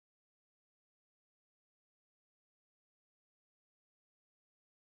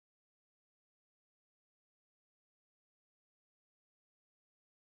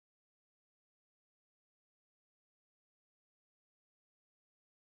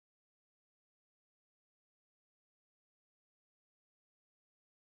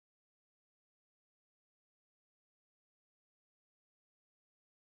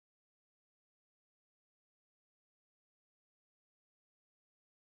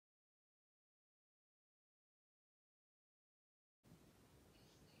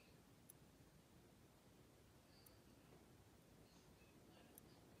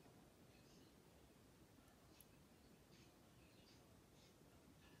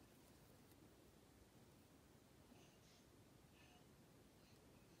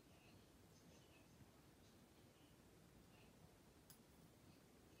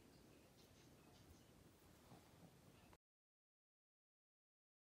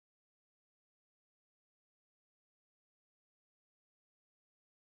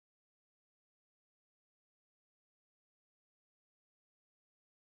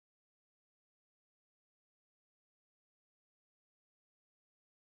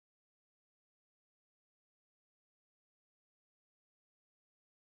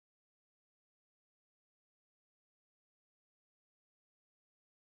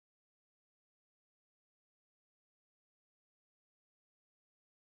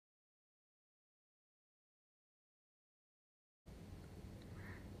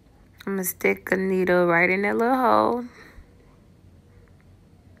I'm gonna stick a needle right in that little hole.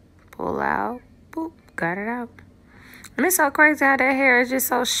 Pull out. Boop. Got it out. And it's so crazy how that hair is just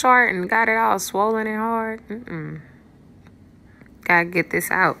so short and got it all swollen and hard. Gotta get this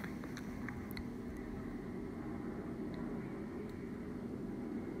out.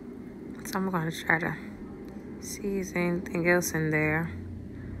 So I'm gonna try to see if there's anything else in there.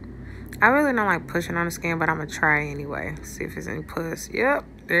 I really don't like pushing on the skin, but I'm gonna try anyway. See if there's any pus. Yep,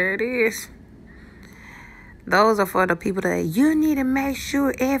 there it is. Those are for the people that you need to make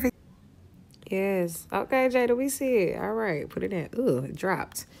sure everything. Yes. Okay, Jada, we see it. All right, put it in. Ooh, it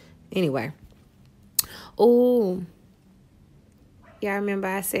dropped. Anyway. Ooh. Yeah, I remember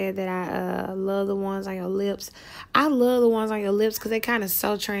I said that I love the ones on your lips. I love the ones on your lips because they're kind of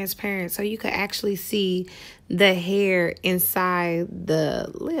so transparent. So you could actually see the hair inside the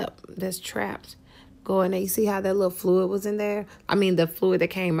lip that's trapped. Go in there. You see how that little fluid was in there? I mean, the fluid that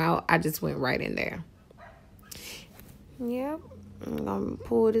came out, I just went right in there. Yep. I'm going to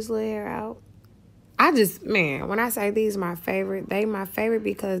pull this little hair out. Man, when I say these are my favorite, they my favorite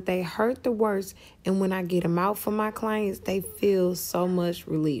because they hurt the worst. And when I get them out for my clients, they feel so much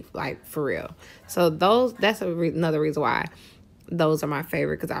relief, like for real. So that's another reason why those are my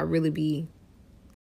favorite, because I really be